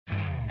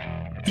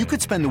You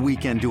could spend the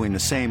weekend doing the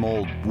same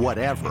old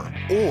whatever,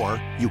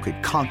 or you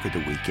could conquer the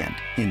weekend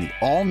in the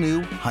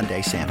all-new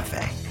Hyundai Santa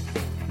Fe.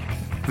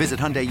 Visit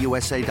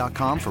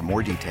HyundaiUSA.com for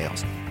more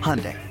details.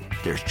 Hyundai,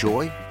 there's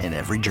joy in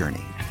every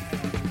journey.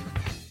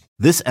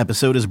 This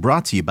episode is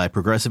brought to you by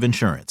Progressive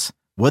Insurance.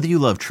 Whether you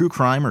love true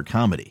crime or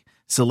comedy,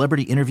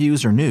 celebrity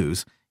interviews or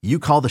news, you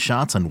call the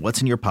shots on what's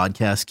in your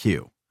podcast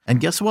queue. And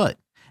guess what?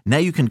 Now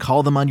you can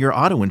call them on your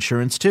auto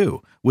insurance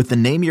too with the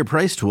Name Your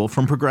Price tool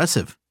from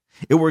Progressive.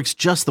 It works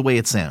just the way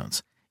it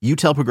sounds. You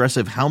tell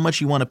Progressive how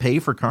much you want to pay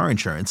for car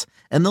insurance,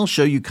 and they'll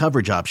show you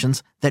coverage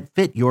options that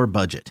fit your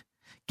budget.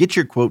 Get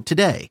your quote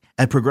today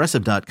at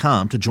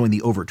Progressive.com to join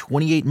the over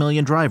 28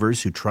 million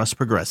drivers who trust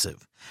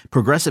Progressive.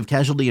 Progressive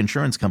Casualty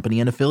Insurance Company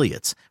and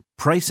Affiliates.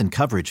 Price and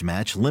coverage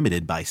match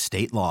limited by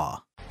state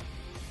law.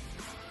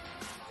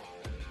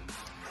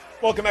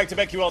 Welcome back to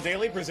BetQL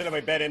Daily, presented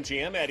by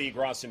BetMGM. Eddie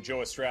Gross and Joe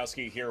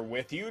Ostrowski here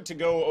with you to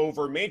go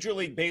over Major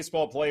League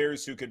Baseball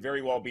players who could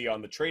very well be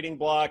on the trading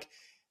block.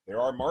 There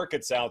are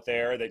markets out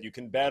there that you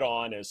can bet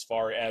on as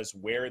far as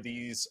where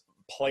these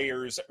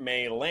players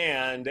may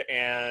land,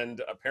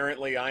 and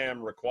apparently I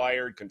am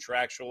required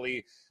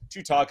contractually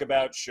to talk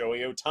about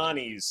Shohei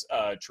Ohtani's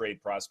trade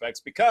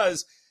prospects,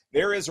 because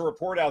there is a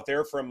report out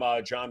there from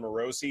John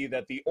Morosi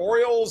that the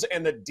Orioles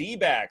and the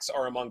D-backs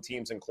are among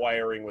teams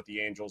inquiring with the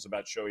Angels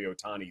about Shohei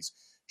Ohtani's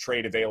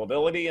trade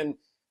availability. And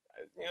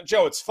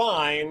Joe, it's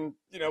fine.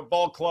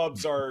 Ball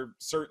clubs are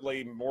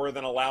certainly more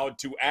than allowed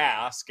to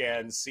ask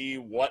and see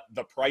what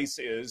the price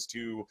is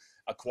to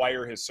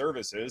acquire his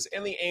services.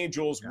 And the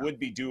Angels would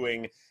be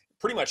doing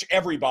pretty much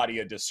everybody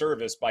a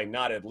disservice by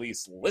not at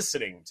least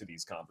listening to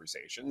these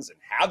conversations and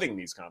having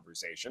these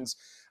conversations.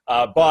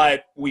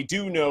 But we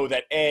do know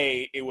that,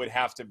 it would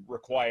have to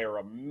require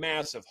a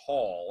massive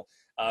haul,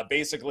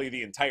 basically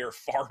the entire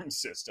farm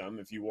system,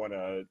 if you want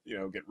to,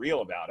 get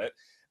real about it.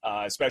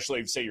 Especially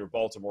if, say, you're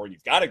Baltimore and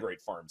you've got a great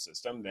farm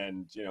system,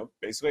 then,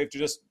 basically you have to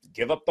just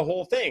give up the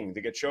whole thing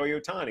to get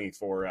Shohei Ohtani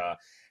for,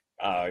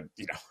 a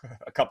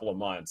couple of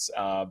months.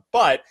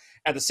 But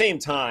at the same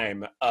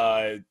time,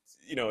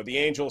 the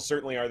Angels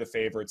certainly are the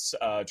favorites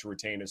to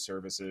retain his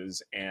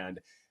services.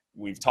 And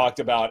we've talked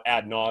about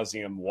ad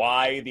nauseum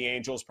why the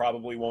Angels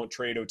probably won't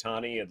trade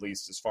Ohtani, at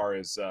least as far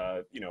as,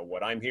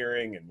 what I'm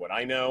hearing and what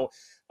I know.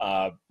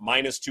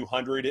 Minus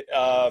 200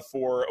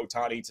 for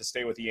Ohtani to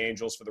stay with the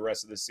Angels for the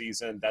rest of the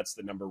season. That's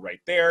the number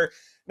right there.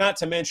 Not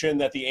to mention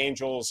that the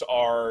Angels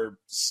are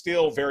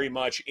still very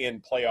much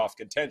in playoff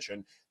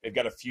contention. They've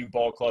got a few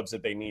ball clubs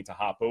that they need to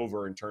hop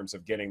over in terms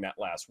of getting that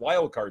last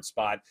wild card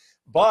spot.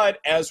 But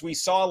as we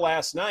saw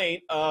last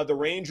night, the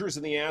Rangers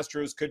and the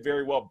Astros could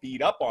very well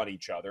beat up on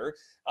each other.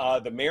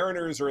 The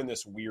Mariners are in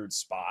this weird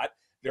spot.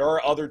 There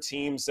are other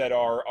teams that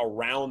are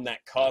around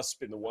that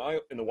cusp in the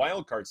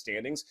wild card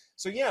standings.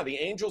 So, yeah, the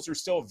Angels are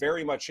still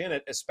very much in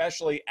it,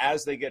 especially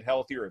as they get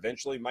healthier.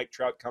 Eventually, Mike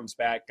Trout comes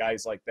back,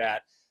 guys like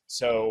that.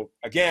 So,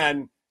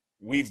 again,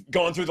 we've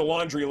gone through the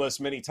laundry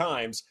list many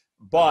times,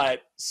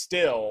 but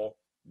still,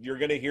 you're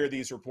going to hear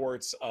these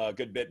reports a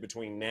good bit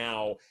between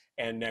now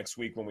and next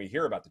week when we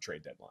hear about the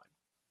trade deadline.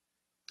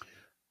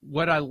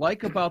 What I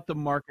like about the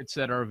markets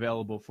that are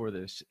available for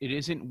this, it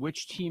isn't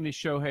which team is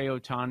Shohei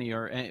Ohtani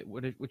or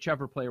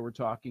whichever player we're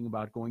talking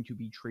about going to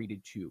be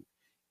traded to.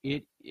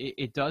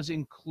 It does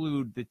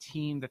include the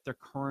team that they're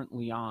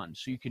currently on,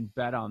 so you can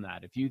bet on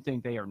that. If you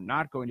think they are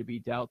not going to be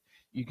dealt,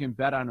 you can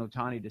bet on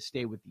Ohtani to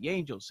stay with the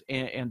Angels.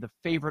 And the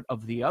favorite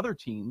of the other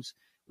teams,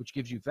 which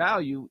gives you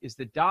value, is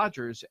the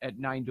Dodgers at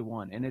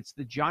 9-1, and it's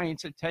the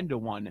Giants at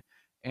 10-1.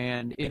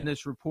 And in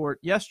this report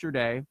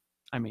yesterday,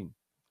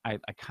 I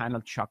kind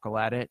of chuckle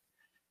at it.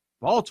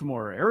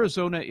 Baltimore,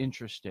 Arizona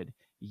interested.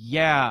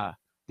 Yeah,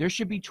 there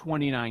should be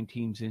 29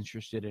 teams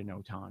interested in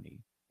Ohtani.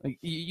 Like,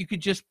 you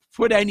could just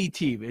put any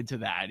team into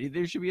that.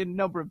 There should be a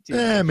number of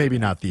teams. Maybe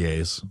not the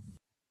A's.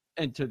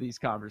 Into these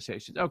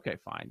conversations. Okay,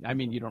 fine.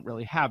 You don't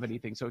really have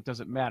anything, so it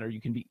doesn't matter. You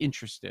can be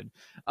interested.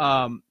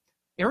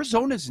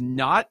 Arizona's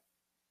not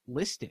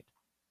listed.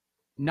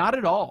 Not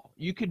at all.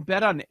 You could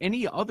bet on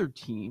any other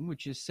team,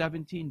 which is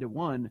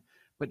 17-1.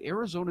 But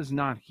Arizona's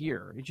not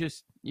here. It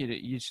just,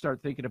 you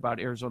start thinking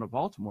about Arizona,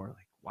 Baltimore,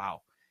 like,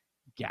 wow,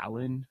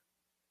 Gallen,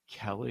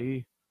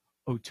 Kelly,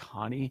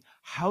 Ohtani.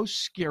 How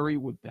scary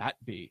would that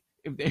be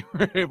if they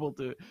were able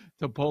to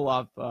pull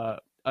off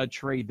a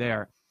trade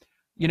there?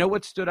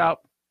 What stood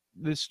out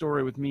this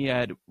story with me,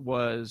 Ed,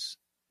 was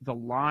the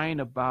line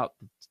about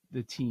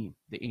the team,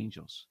 the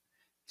Angels.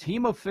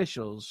 Team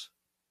officials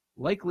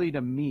likely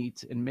to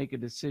meet and make a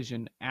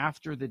decision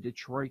after the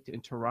Detroit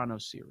and Toronto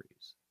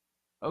series.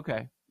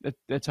 Okay.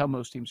 That's how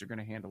most teams are going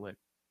to handle it.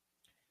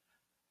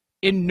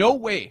 In no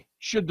way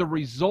should the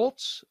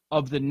results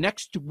of the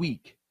next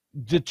week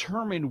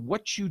determine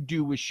what you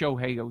do with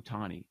Shohei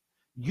Ohtani.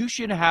 You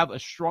should have a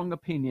strong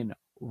opinion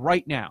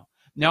right now.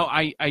 Now,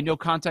 I know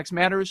context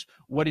matters.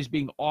 What is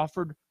being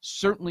offered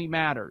certainly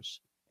matters.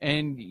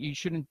 And you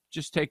shouldn't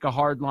just take a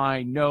hard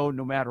line, no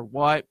matter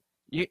what.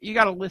 You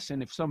got to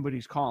listen if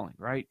somebody's calling,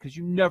 right? Because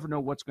you never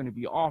know what's going to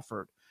be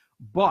offered.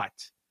 But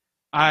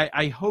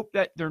I hope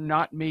that they're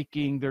not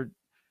making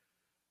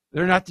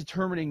They're not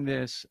determining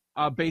this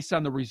based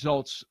on the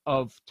results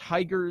of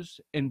Tigers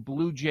and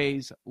Blue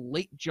Jays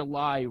late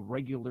July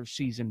regular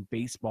season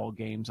baseball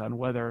games on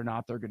whether or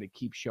not they're going to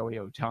keep Shohei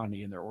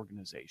Ohtani in their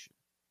organization.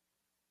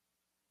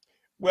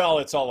 Well,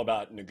 it's all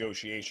about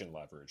negotiation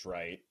leverage,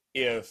 right?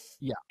 If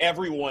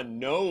everyone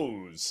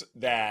knows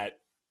that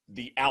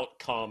the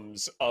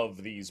outcomes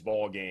of these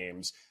ball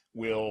games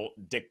will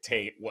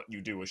dictate what you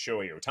do with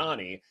Shohei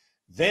Ohtani,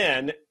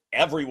 then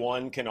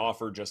everyone can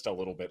offer just a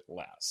little bit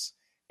less.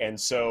 And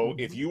so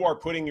if you are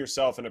putting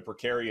yourself in a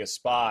precarious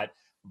spot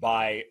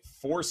by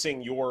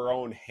forcing your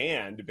own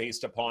hand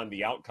based upon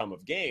the outcome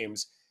of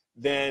games,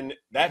 then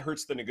that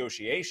hurts the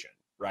negotiation,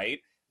 right?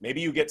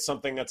 Maybe you get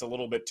something that's a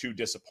little bit too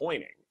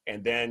disappointing,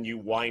 and then you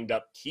wind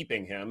up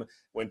keeping him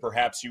when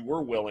perhaps you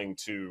were willing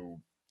to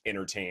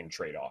entertain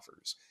trade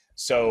offers.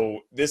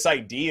 So this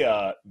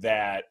idea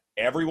that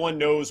everyone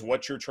knows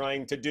what you're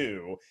trying to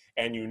do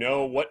and you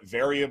know what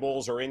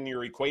variables are in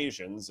your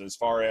equations as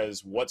far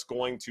as what's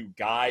going to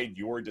guide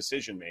your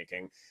decision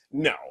making,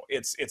 no,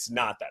 it's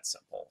not that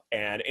simple.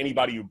 And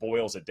anybody who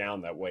boils it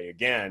down that way,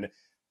 again,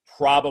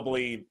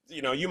 probably,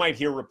 you might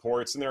hear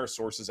reports, and there are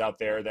sources out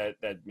there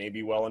that may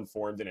be well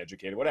informed and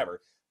educated,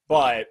 whatever,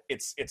 but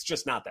it's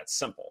just not that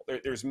simple.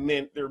 There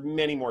are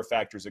many more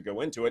factors that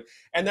go into it.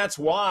 And that's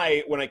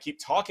why when I keep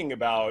talking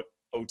about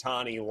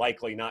Ohtani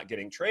likely not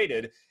getting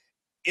traded,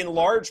 in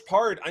large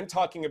part, I'm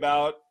talking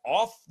about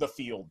off the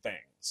field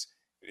things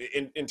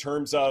in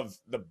terms of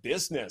the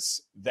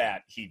business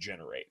that he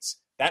generates.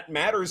 That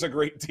matters a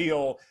great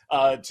deal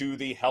to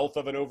the health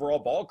of an overall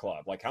ball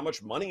club. Like, how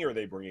much money are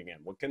they bringing in?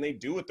 What can they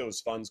do with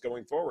those funds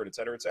going forward, et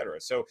cetera, et cetera.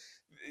 So,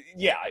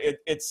 yeah,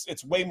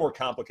 it's way more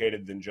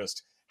complicated than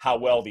just how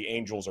well the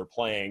Angels are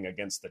playing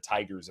against the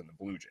Tigers and the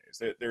Blue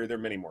Jays. There are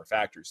many more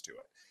factors to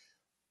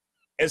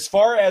it. As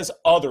far as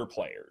other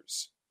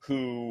players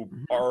who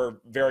are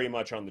very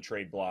much on the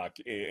trade block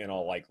in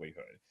all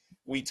likelihood,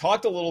 we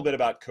talked a little bit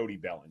about Cody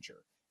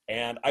Bellinger,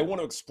 and I want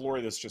to explore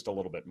this just a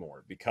little bit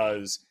more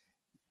because,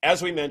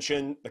 as we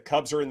mentioned, the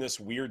Cubs are in this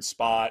weird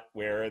spot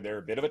where they're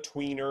a bit of a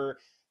tweener.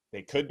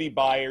 They could be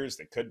buyers,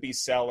 they could be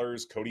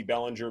sellers. Cody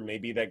Bellinger may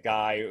be that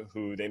guy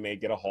who they may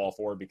get a haul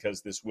for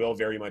because this will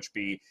very much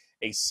be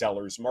a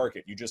seller's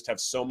market. You just have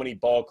so many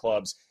ball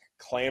clubs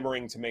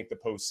clamoring to make the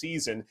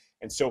postseason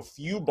and so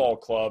few ball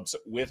clubs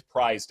with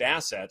prized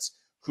assets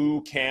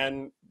who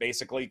can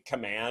basically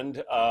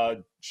command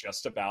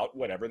just about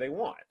whatever they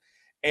want.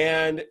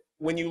 And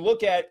when you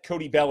look at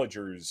Cody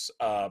Bellinger's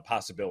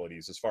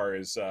possibilities as far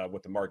as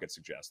what the market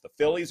suggests, the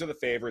Phillies are the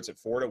favorites at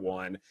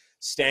 4-1,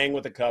 staying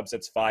with the Cubs,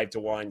 it's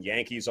 5-1,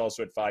 Yankees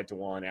also at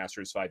 5-1,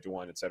 Astros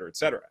 5-1, et cetera, et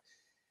cetera.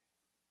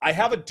 I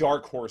have a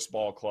dark horse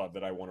ball club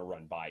that I want to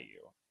run by you.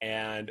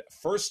 And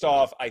first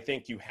off, I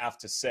think you have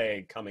to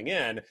say coming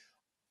in,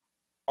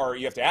 or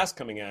you have to ask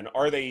coming in,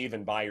 are they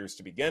even buyers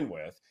to begin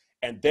with?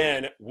 And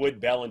then would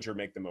Bellinger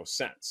make the most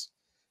sense?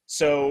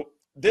 So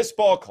this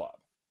ball club,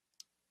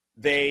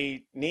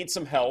 they need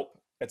some help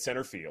at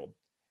center field.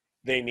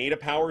 They need a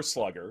power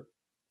slugger.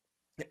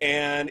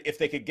 And if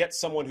they could get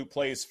someone who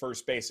plays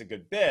first base a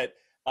good bit,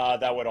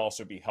 that would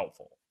also be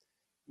helpful.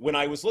 When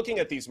I was looking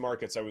at these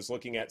markets, I was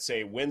looking at,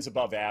 say, wins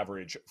above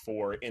average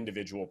for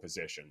individual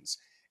positions.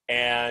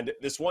 And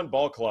this one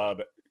ball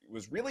club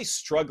was really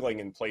struggling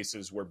in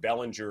places where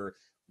Bellinger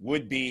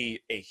would be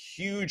a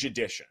huge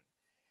addition.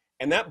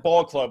 And that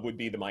ball club would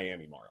be the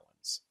Miami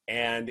Marlins.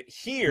 And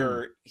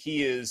here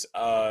he is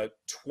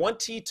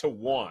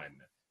 20-1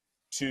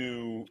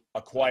 to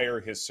acquire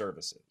his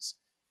services.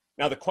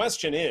 Now, the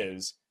question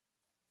is,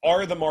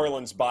 are the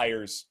Marlins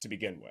buyers to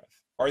begin with?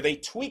 Are they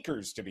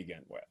tweakers to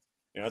begin with?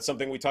 That's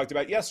something we talked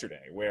about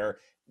yesterday, where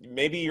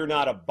maybe you're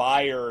not a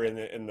buyer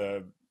in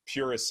the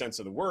purest sense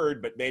of the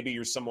word, but maybe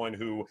you're someone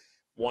who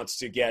wants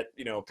to get,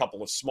 a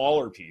couple of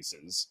smaller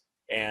pieces,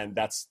 and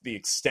that's the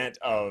extent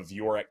of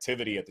your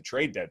activity at the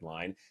trade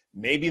deadline.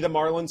 Maybe the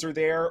Marlins are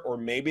there, or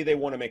maybe they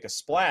want to make a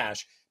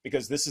splash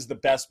because this is the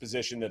best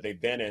position that they've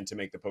been in to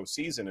make the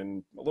postseason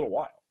in a little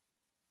while.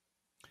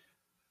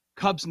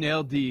 Cubs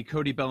nailed the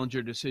Cody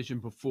Bellinger decision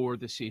before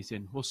the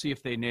season. We'll see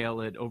if they nail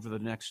it over the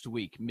next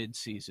week,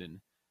 mid-season.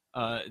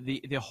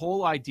 The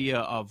whole idea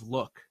of,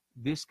 look,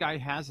 this guy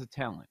has a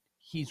talent.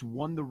 He's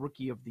won the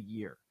Rookie of the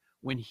Year.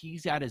 When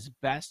he's at his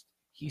best,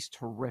 he's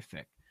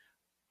terrific.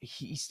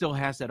 He still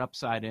has that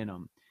upside in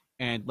him.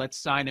 And let's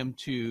sign him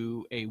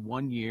to a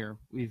 1-year,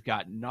 we've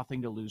got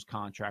nothing to lose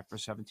contract for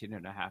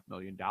 $17.5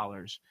 million.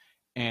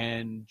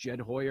 And Jed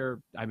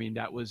Hoyer,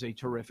 that was a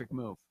terrific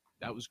move.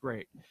 That was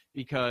great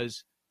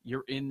because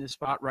you're in this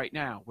spot right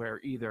now where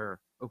either,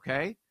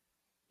 okay,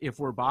 if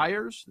we're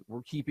buyers,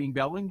 we're keeping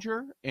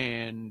Bellinger,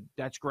 and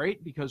that's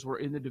great because we're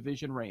in the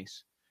division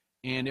race.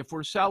 And if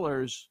we're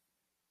sellers,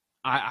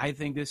 I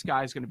think this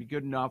guy's going to be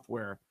good enough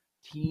where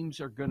teams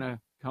are going to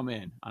come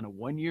in on a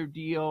 1-year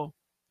deal.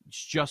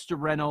 It's just a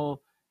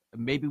rental.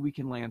 Maybe we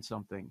can land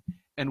something.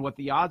 And what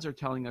the odds are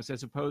telling us,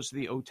 as opposed to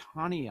the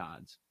Ohtani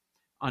odds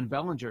on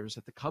Bellinger, is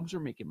that the Cubs are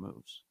making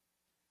moves.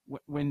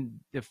 When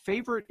the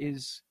favorite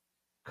is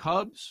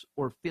Cubs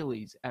or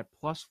Phillies at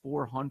plus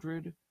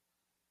 400,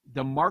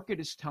 the market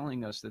is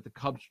telling us that the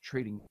Cubs are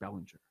trading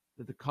Bellinger,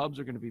 that the Cubs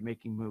are going to be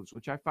making moves,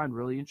 which I find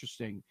really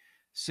interesting,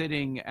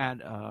 sitting at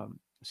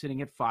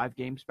 5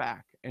 games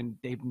back, and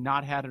they've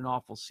not had an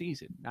awful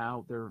season.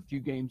 Now they're a few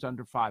games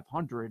under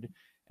 500,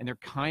 and they're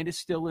kind of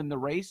still in the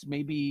race.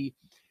 Maybe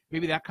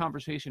that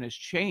conversation has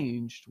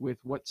changed with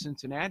what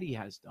Cincinnati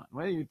has done.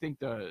 Whether you think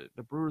the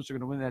Brewers are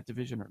going to win that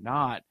division or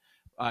not,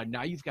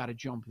 now you've got to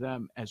jump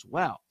them as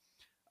well.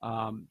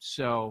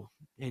 So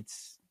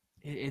it's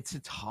a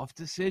tough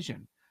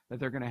decision that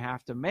they're going to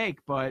have to make,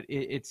 but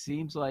it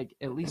seems like,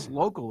 at least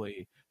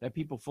locally, that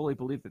people fully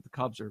believe that the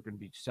Cubs are going to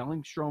be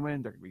selling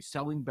Stroman, they're going to be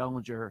selling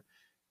Bellinger,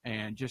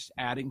 and just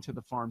adding to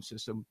the farm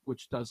system,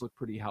 which does look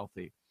pretty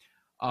healthy.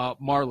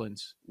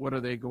 Marlins, what are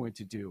they going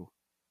to do?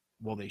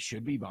 Well, they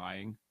should be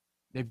buying.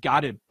 They've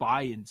got to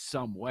buy in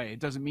some way. It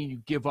doesn't mean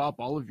you give up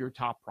all of your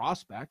top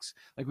prospects,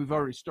 like we've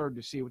already started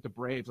to see with the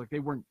Braves. Like they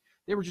were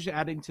just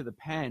adding to the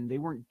pen. They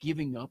weren't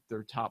giving up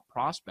their top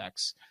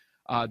prospects.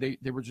 They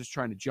were just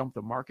trying to jump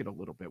the market a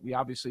little bit. We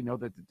obviously know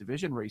that the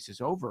division race is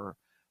over,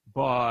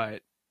 but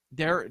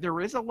there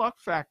is a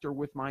luck factor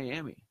with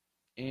Miami.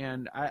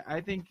 And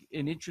I think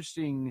an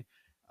interesting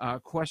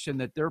question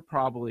that they're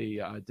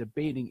probably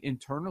debating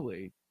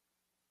internally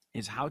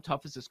is, how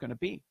tough is this going to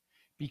be?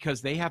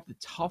 Because they have the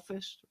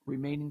toughest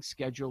remaining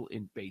schedule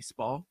in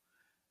baseball.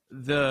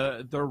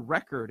 The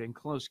record in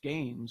close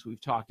games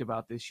we've talked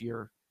about this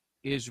year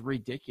is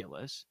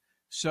ridiculous.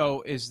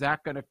 So is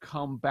that going to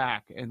come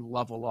back and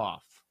level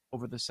off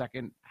over the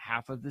second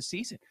half of the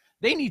season?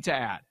 They need to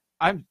add.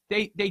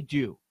 They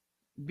do,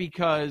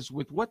 because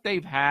with what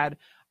they've had,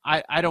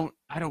 I don't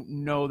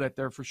know that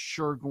they're for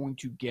sure going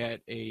to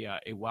get a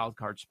wild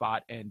card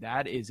spot, and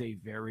that is a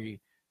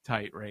very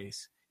tight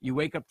race. You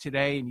wake up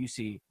today and you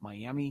see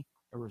Miami,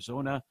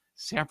 Arizona,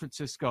 San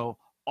Francisco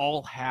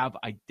all have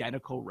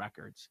identical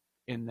records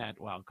in that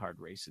wild card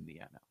race in the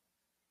NL.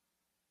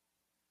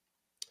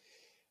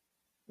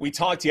 We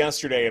talked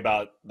yesterday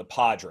about the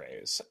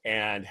Padres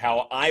and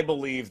how I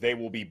believe they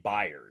will be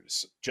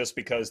buyers just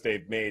because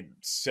they've made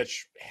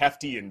such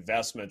hefty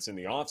investments in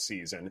the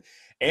offseason.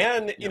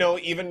 And,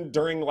 even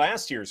during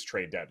last year's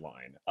trade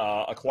deadline,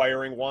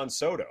 acquiring Juan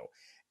Soto.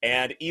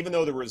 And even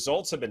though the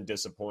results have been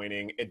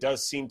disappointing, it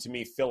does seem to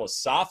me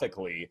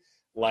philosophically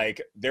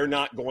like they're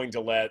not going to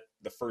let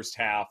the first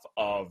half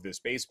of this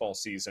baseball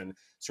season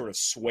sort of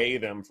sway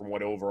them from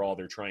what overall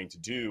they're trying to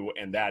do.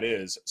 And that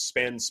is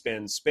spend,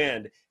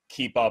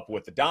 keep up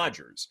with the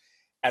Dodgers.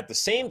 At the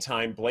same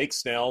time, Blake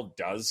Snell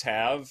does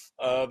have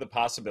the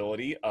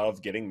possibility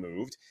of getting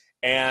moved.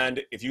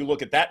 And if you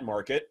look at that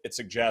market, it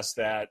suggests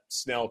that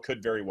Snell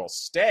could very well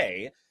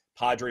stay.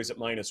 Padres at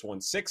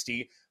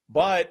 -160,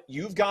 but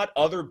you've got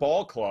other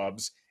ball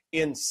clubs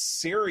in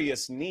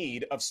serious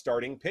need of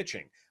starting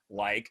pitching,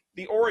 like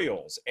the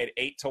Orioles at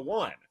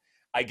 8-1.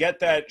 I get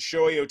that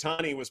Shohei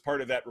Ohtani was part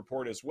of that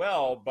report as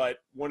well, but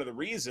one of the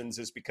reasons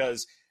is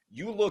because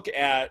you look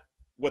at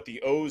what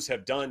the O's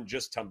have done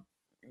just to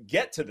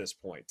get to this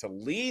point, to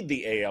lead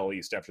the AL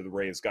East after the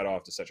Rays got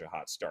off to such a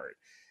hot start.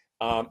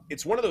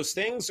 It's one of those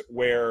things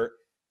where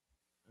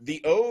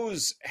the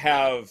O's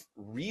have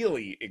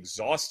really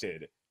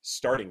exhausted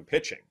starting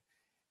pitching,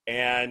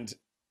 and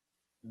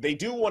they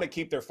do want to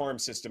keep their farm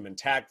system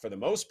intact for the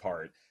most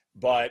part,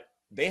 but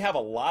they have a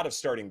lot of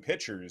starting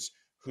pitchers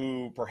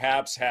who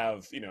perhaps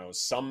have,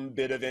 some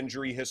bit of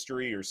injury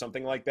history or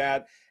something like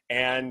that,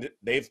 and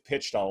they've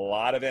pitched a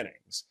lot of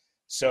innings.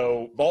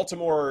 So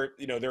Baltimore,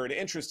 they're an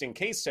interesting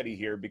case study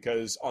here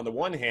because on the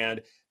one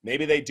hand,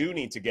 maybe they do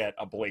need to get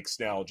a Blake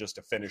Snell just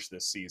to finish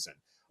this season.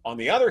 On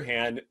the other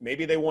hand,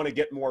 maybe they want to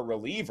get more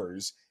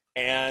relievers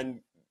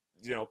and,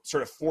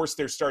 sort of force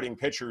their starting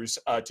pitchers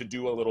to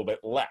do a little bit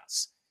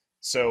less.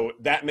 So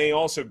that may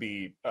also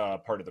be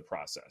part of the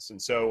process. And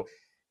so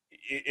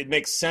it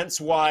makes sense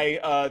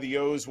why the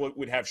O's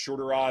would have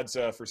shorter odds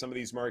for some of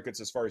these markets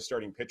as far as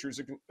starting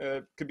pitchers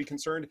could be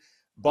concerned.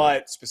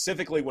 But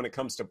specifically when it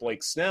comes to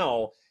Blake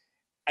Snell,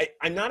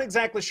 I'm not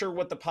exactly sure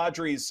what the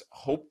Padres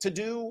hope to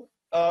do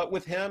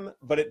with him,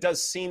 but it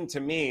does seem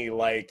to me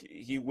like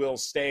he will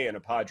stay in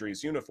a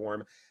Padres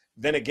uniform.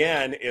 Then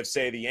again, if,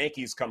 say, the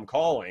Yankees come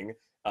calling,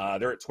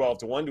 they're at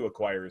 12-1 to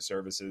acquire his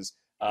services,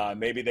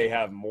 maybe they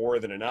have more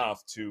than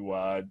enough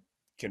to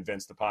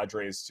convince the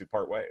Padres to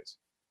part ways.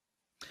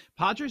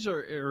 Padres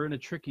are in a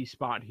tricky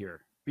spot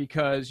here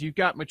because you've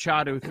got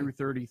Machado through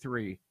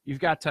 33. You've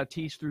got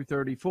Tatis through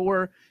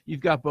 34. You've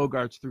got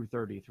Bogarts through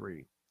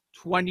 33.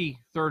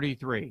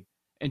 2033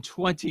 and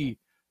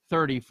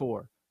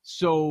 2034.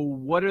 So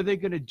what are they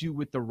going to do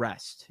with the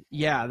rest?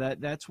 Yeah,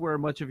 that's where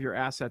much of your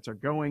assets are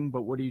going,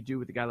 but what do you do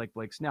with a guy like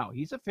Blake Snell?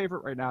 He's a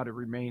favorite right now to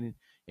remain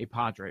a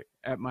Padre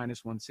at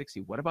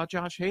 -160. What about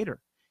Josh Hader?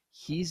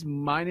 He's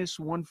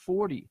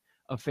 -140,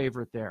 a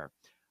favorite there.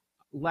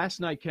 Last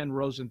night, Ken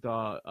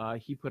Rosenthal,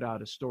 he put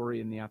out a story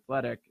in The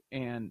Athletic,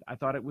 and I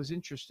thought it was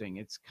interesting.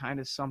 It's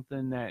kind of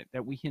something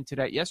that we hinted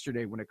at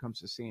yesterday when it comes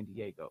to San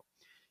Diego.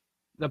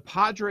 The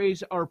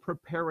Padres are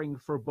preparing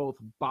for both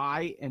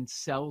buy and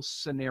sell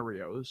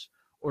scenarios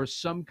or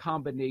some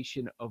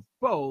combination of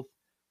both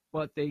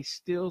but they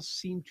still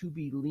seem to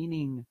be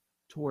leaning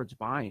towards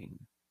buying.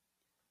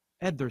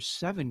 Ed, they're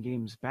 7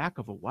 games back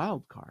of a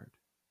wild card.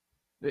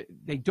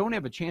 They don't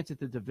have a chance at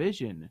the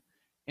division.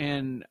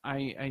 And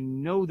I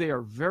know they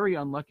are very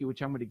unlucky,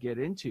 which I'm going to get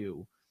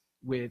into,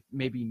 with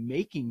maybe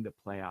making the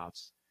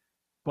playoffs.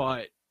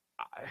 But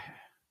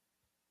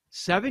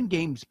 7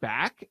 games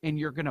back and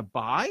you're going to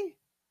buy?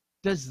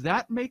 Does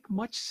that make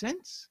much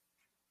sense?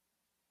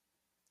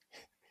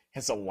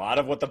 Has a lot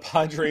of what the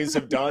Padres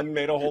have done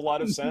made a whole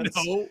lot of sense?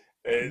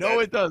 No,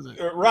 it doesn't.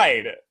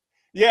 Right.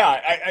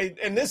 Yeah,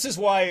 and this is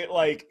why,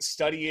 like,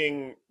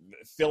 studying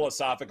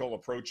philosophical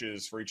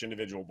approaches for each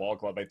individual ball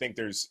club, I think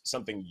there's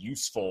something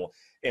useful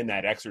in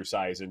that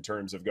exercise in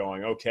terms of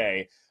going,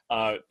 okay,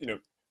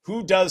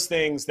 who does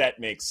things that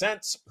make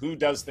sense, who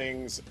does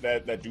things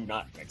that do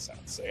not make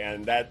sense,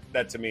 and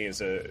that to me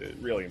is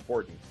really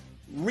important.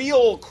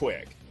 Real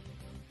quick,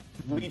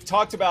 we've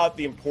talked about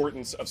the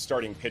importance of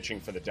starting pitching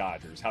for the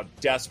Dodgers, how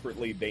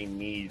desperately they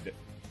need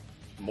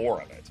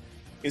more of it.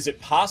 Is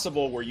it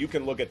possible where you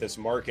can look at this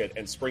market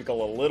and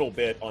sprinkle a little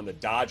bit on the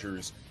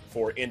Dodgers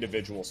for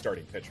individual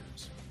starting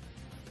pitchers?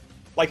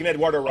 Like an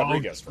Eduardo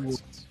Rodriguez, for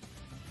instance.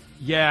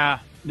 Yeah,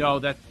 no,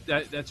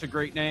 that's a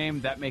great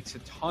name. That makes a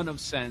ton of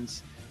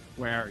sense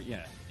where,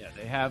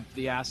 they have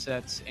the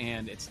assets,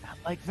 and it's not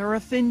like they're a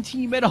thin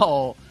team at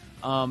all.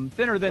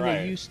 Thinner than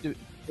they used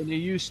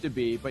to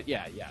be. But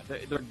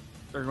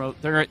they're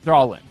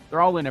all in.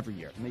 They're all in every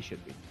year, and they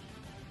should be.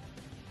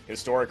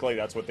 Historically,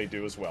 that's what they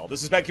do as well.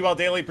 This is BetQL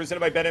Daily, presented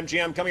by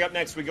BetMGM. Coming up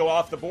next, we go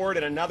off the board,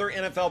 and another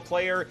NFL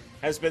player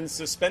has been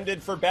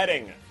suspended for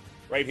betting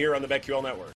right here on the BetQL Network.